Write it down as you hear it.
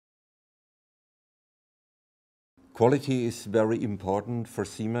Quality is very important for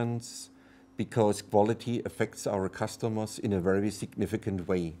Siemens because quality affects our customers in a very significant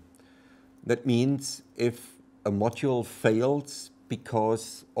way. That means if a module fails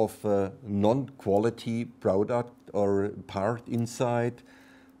because of a non-quality product or part inside,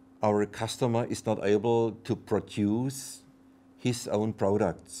 our customer is not able to produce his own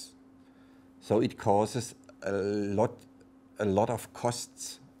products. So it causes a lot of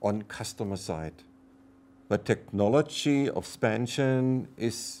costs on customer side. The technology of Spansion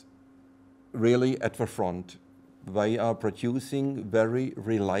is really at the front. They are producing very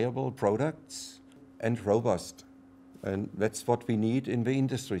reliable products and robust. And that's what we need in the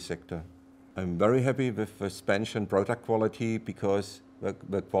industry sector. I'm very happy with the Spansion product quality because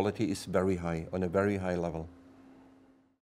the quality is very high, on a very high level.